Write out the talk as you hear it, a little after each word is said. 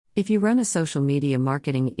If you run a social media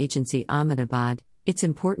marketing agency Ahmedabad, it's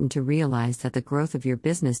important to realize that the growth of your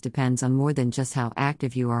business depends on more than just how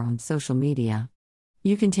active you are on social media.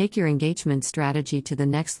 You can take your engagement strategy to the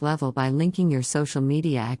next level by linking your social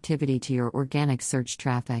media activity to your organic search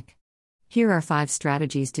traffic. Here are 5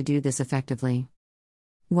 strategies to do this effectively.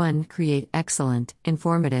 1. Create excellent,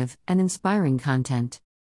 informative, and inspiring content.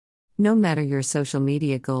 No matter your social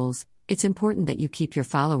media goals, it's important that you keep your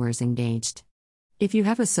followers engaged. If you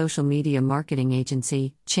have a social media marketing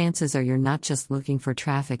agency, chances are you're not just looking for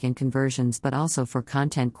traffic and conversions but also for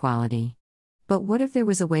content quality. But what if there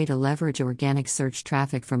was a way to leverage organic search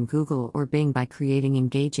traffic from Google or Bing by creating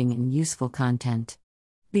engaging and useful content?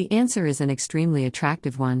 The answer is an extremely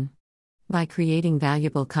attractive one. By creating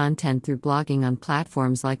valuable content through blogging on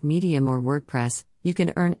platforms like Medium or WordPress, you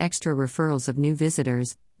can earn extra referrals of new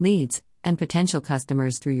visitors, leads, and potential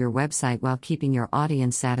customers through your website while keeping your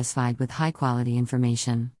audience satisfied with high-quality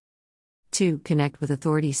information. 2. Connect with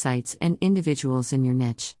authority sites and individuals in your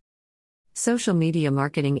niche. Social media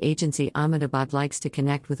marketing agency Ahmedabad likes to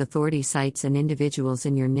connect with authority sites and individuals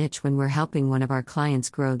in your niche when we're helping one of our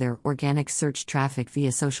clients grow their organic search traffic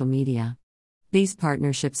via social media. These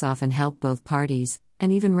partnerships often help both parties,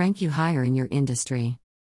 and even rank you higher in your industry.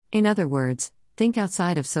 In other words, think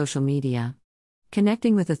outside of social media.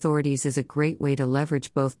 Connecting with authorities is a great way to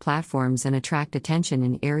leverage both platforms and attract attention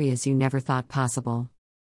in areas you never thought possible.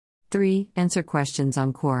 3. Answer questions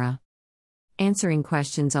on Quora. Answering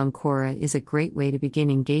questions on Quora is a great way to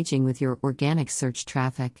begin engaging with your organic search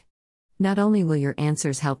traffic. Not only will your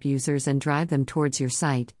answers help users and drive them towards your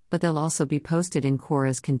site, but they'll also be posted in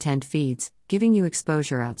Quora's content feeds, giving you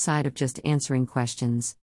exposure outside of just answering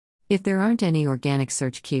questions. If there aren't any organic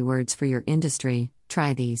search keywords for your industry,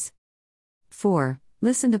 try these. 4.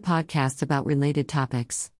 Listen to podcasts about related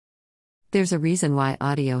topics. There's a reason why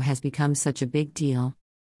audio has become such a big deal.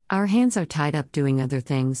 Our hands are tied up doing other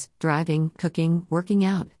things, driving, cooking, working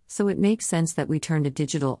out, so it makes sense that we turn to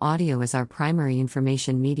digital audio as our primary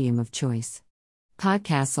information medium of choice.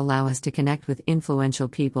 Podcasts allow us to connect with influential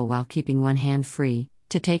people while keeping one hand free,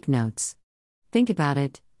 to take notes. Think about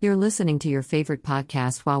it, you're listening to your favorite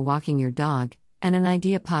podcast while walking your dog, and an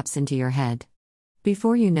idea pops into your head.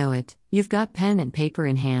 Before you know it, you've got pen and paper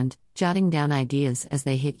in hand, jotting down ideas as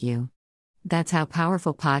they hit you. That's how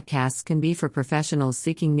powerful podcasts can be for professionals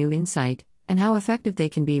seeking new insight, and how effective they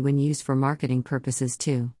can be when used for marketing purposes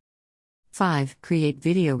too. 5. Create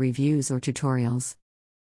video reviews or tutorials.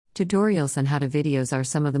 Tutorials on how-to videos are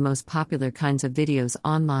some of the most popular kinds of videos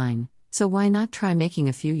online, so why not try making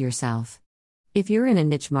a few yourself? If you're in a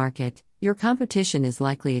niche market, your competition is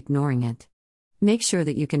likely ignoring it. Make sure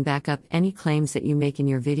that you can back up any claims that you make in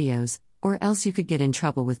your videos, or else you could get in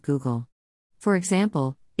trouble with Google. For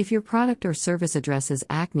example, if your product or service addresses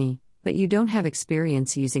acne, but you don't have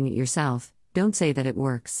experience using it yourself, don't say that it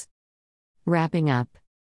works. Wrapping up.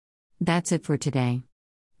 That's it for today.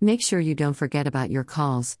 Make sure you don't forget about your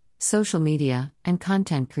calls, social media, and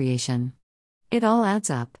content creation. It all adds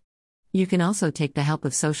up. You can also take the help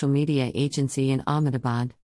of social media agency in Ahmedabad.